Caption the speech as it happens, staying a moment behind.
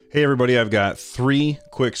Hey everybody, I've got three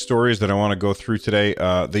quick stories that I want to go through today.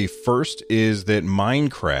 The first is that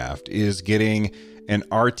Minecraft is getting an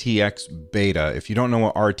RTX beta. If you don't know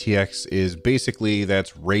what RTX is, basically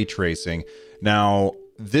that's ray tracing. Now,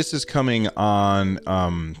 this is coming on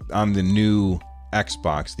the new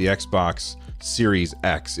Xbox. The Xbox Series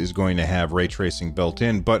X is going to have ray tracing built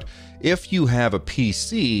in, but if you have a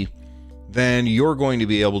PC, then you're going to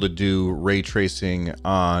be able to do ray tracing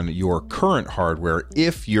on your current hardware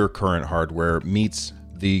if your current hardware meets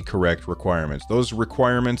the correct requirements. Those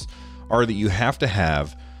requirements are that you have to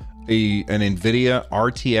have an NVIDIA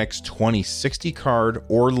RTX 2060 card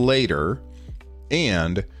or later,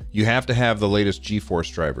 and you have to have the latest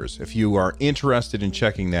GeForce drivers. If you are interested in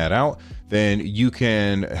checking that out, then you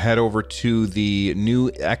can head over to the new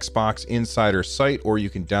Xbox Insider site, or you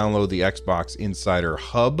can download the Xbox Insider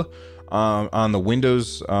Hub on the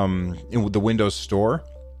Windows, in the Windows Store.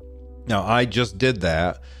 Now, I just did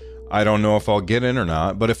that. I don't know if I'll get in or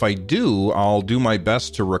not, but if I do, I'll do my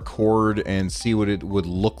best to record and see what it would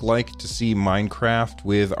look like to see Minecraft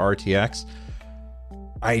with RTX.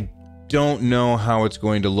 I don't know how it's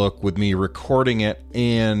going to look with me recording it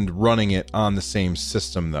and running it on the same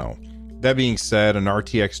system, though. That being said, an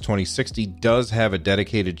RTX 2060 does have a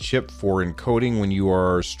dedicated chip for encoding when you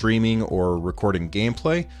are streaming or recording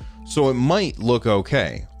gameplay, so it might look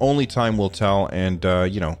okay. Only time will tell, and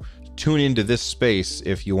tune into this space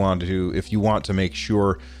if you want to make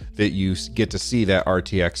sure that you get to see that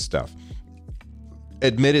RTX stuff.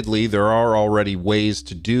 Admittedly, there are already ways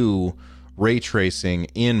to do ray tracing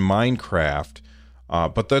in Minecraft,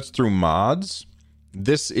 but that's through mods.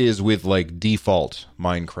 This is with like default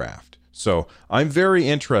Minecraft. So I'm very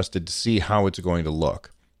interested to see how it's going to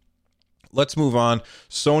look. Let's move on.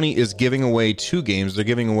 Sony is giving away two games. They're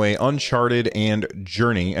giving away Uncharted and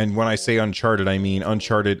Journey. And when I say Uncharted, I mean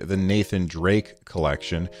Uncharted, the Nathan Drake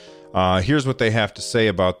collection. Here's what they have to say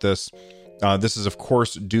about this. This is, of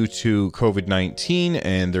course, due to COVID-19,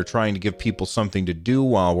 and they're trying to give people something to do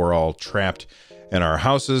while we're all trapped in our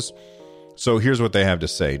houses. So here's what they have to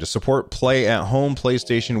say. To support play at home,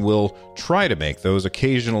 PlayStation will try to make those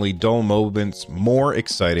occasionally dull moments more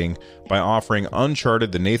exciting by offering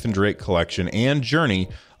Uncharted, the Nathan Drake Collection, and Journey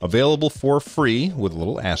available for free, with a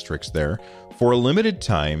little asterisk there, for a limited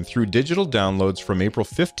time through digital downloads from April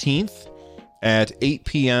 15th at 8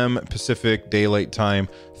 p.m. Pacific Daylight Time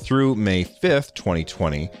through May 5th,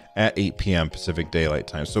 2020 at 8 p.m. Pacific Daylight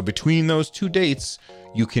Time. So between those two dates,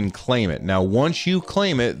 you can claim it. Now, once you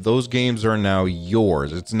claim it, those games are now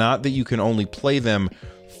yours. It's not that you can only play them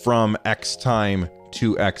from X time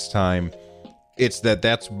to X time. It's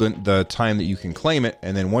that's the time that you can claim it,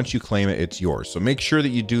 and then once you claim it, it's yours. So make sure that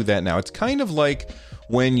you do that now. It's kind of like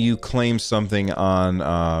when you claim something on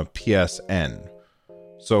PSN.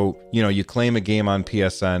 So, you claim a game on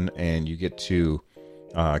PSN, and you get to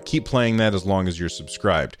keep playing that as long as you're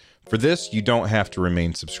subscribed. For this, you don't have to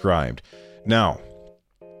remain subscribed. Now,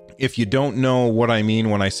 if you don't know what I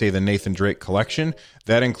mean when I say the Nathan Drake Collection,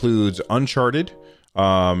 that includes Uncharted,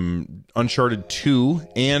 Uncharted 2,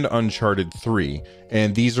 and Uncharted 3.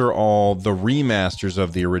 And these are all the remasters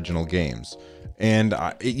of the original games. And,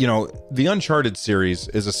 the Uncharted series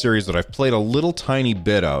is a series that I've played a little tiny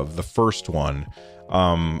bit of, the first one.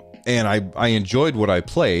 And I enjoyed what I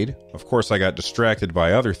played. Of course, I got distracted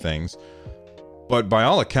by other things. But by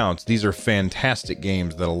all accounts, these are fantastic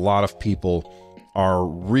games that a lot of people are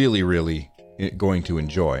really, really going to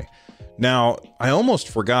enjoy. Now, I almost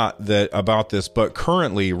forgot about this, but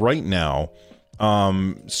currently, right now,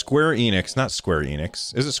 Square Enix, not Square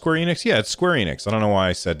Enix. Is it Square Enix? Yeah, it's Square Enix. I don't know why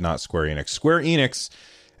I said not Square Enix. Square Enix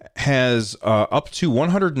has up to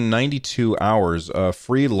 192 hours of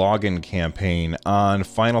free login campaign on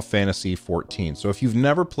Final Fantasy XIV. So if you've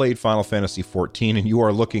never played Final Fantasy XIV and you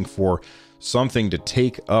are looking for something to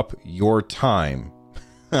take up your time,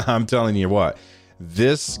 I'm telling you what,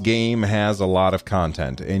 this game has a lot of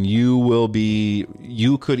content, and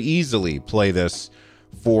you could easily play this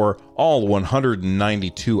for all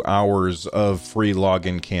 192 hours of free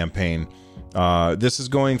login campaign. This is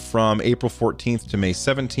going from April 14th to May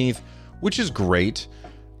 17th, which is great.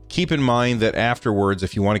 Keep in mind that afterwards,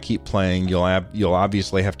 if you want to keep playing, you'll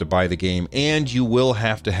obviously have to buy the game, and you will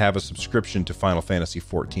have to have a subscription to Final Fantasy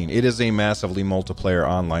XIV. It is a massively multiplayer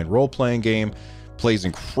online role-playing game. Plays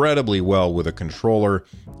incredibly well with a controller,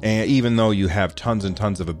 and even though you have tons and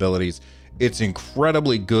tons of abilities, it's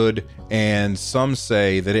incredibly good, and some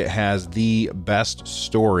say that it has the best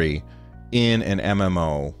story in an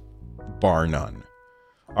MMO, bar none.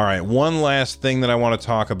 All right, one last thing that I want to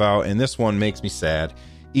talk about, and this one makes me sad.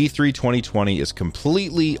 E3 2020 is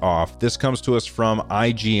completely off. This comes to us from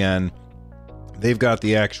IGN. they've got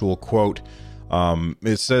the actual quote.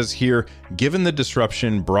 It says here, given the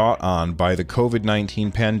disruption brought on by the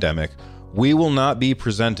COVID-19 pandemic, we will not be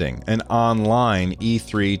presenting an online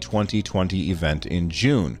E3 2020 event in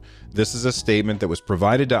June. This is a statement that was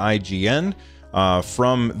provided to IGN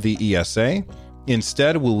from the ESA.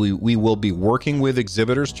 Instead, we will be working with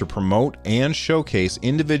exhibitors to promote and showcase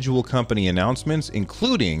individual company announcements,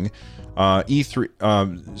 including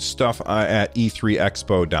E3 stuff at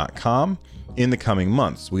e3expo.com in the coming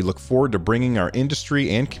months. We look forward to bringing our industry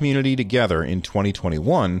and community together in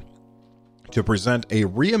 2021 to present a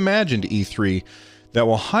reimagined E3 that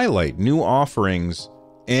will highlight new offerings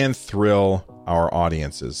and thrill our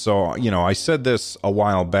audiences. So, I said this a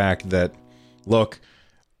while back that, look,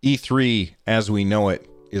 E3 as we know it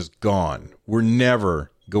is gone. We're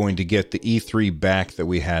never going to get the E3 back that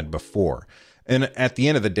we had before. And at the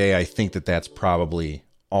end of the day, I think that that's probably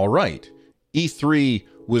all right. E3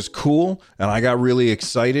 was cool, and I got really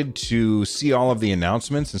excited to see all of the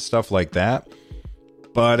announcements and stuff like that.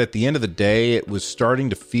 But at the end of the day, it was starting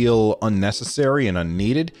to feel unnecessary and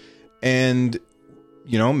unneeded. And,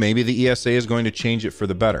 maybe the ESA is going to change it for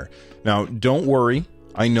the better. Now, don't worry.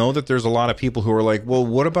 I know that there's a lot of people who are like, well,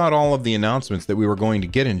 what about all of the announcements that we were going to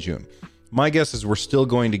get in June? My guess is we're still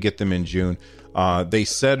going to get them in June. They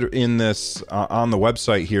said in this on the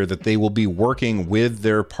website here that they will be working with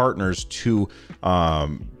their partners to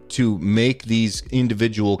make these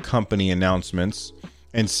individual company announcements,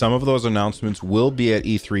 and some of those announcements will be at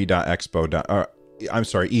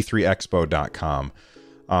e3expo.com.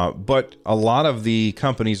 But a lot of the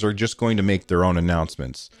companies are just going to make their own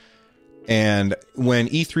announcements. And when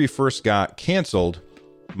E3 first got canceled,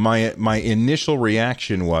 my initial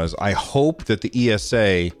reaction was, I hope that the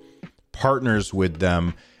ESA partners with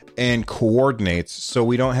them and coordinates so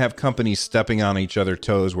we don't have companies stepping on each other's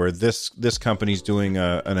toes where this company's doing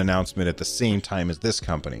an announcement at the same time as this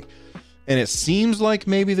company. And it seems like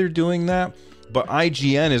maybe they're doing that, but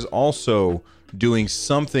IGN is also doing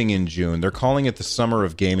something in June. They're calling it the Summer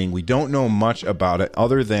of Gaming. We don't know much about it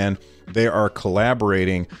other than they are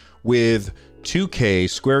collaborating with 2K,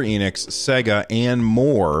 Square Enix, Sega, and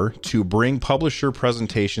more to bring publisher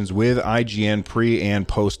presentations with IGN pre- and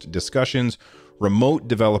post-discussions, remote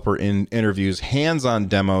developer interviews, hands-on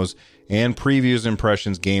demos, and previews,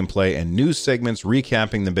 impressions, gameplay, and news segments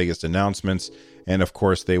recapping the biggest announcements. And, of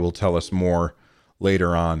course, they will tell us more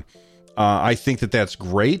later on. I think that that's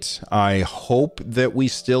great. I hope that we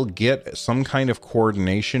still get some kind of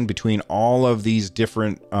coordination between all of these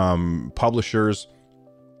different publishers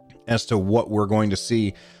as to what we're going to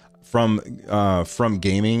see from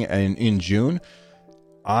gaming and in June.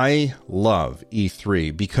 I love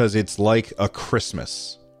E3 because it's like a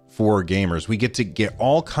Christmas for gamers. We get to get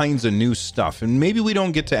all kinds of new stuff, and maybe we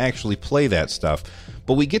don't get to actually play that stuff,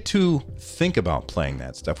 but we get to think about playing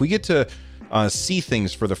that stuff. We get to see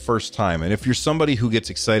things for the first time. And if you're somebody who gets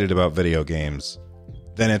excited about video games,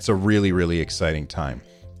 then it's a really, really exciting time.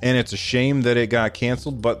 And it's a shame that it got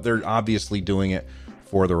canceled, but they're obviously doing it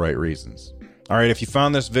for the right reasons. All right, if you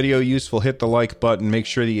found this video useful, hit the like button. Make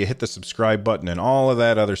sure that you hit the subscribe button and all of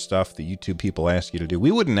that other stuff that YouTube people ask you to do.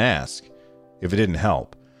 We wouldn't ask if it didn't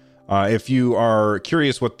help. If you are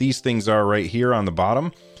curious what these things are right here on the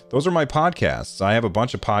bottom, those are my podcasts. I have a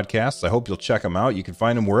bunch of podcasts. I hope you'll check them out. You can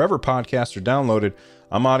find them wherever podcasts are downloaded.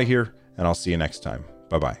 I'm out of here, and I'll see you next time.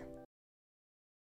 Bye-bye.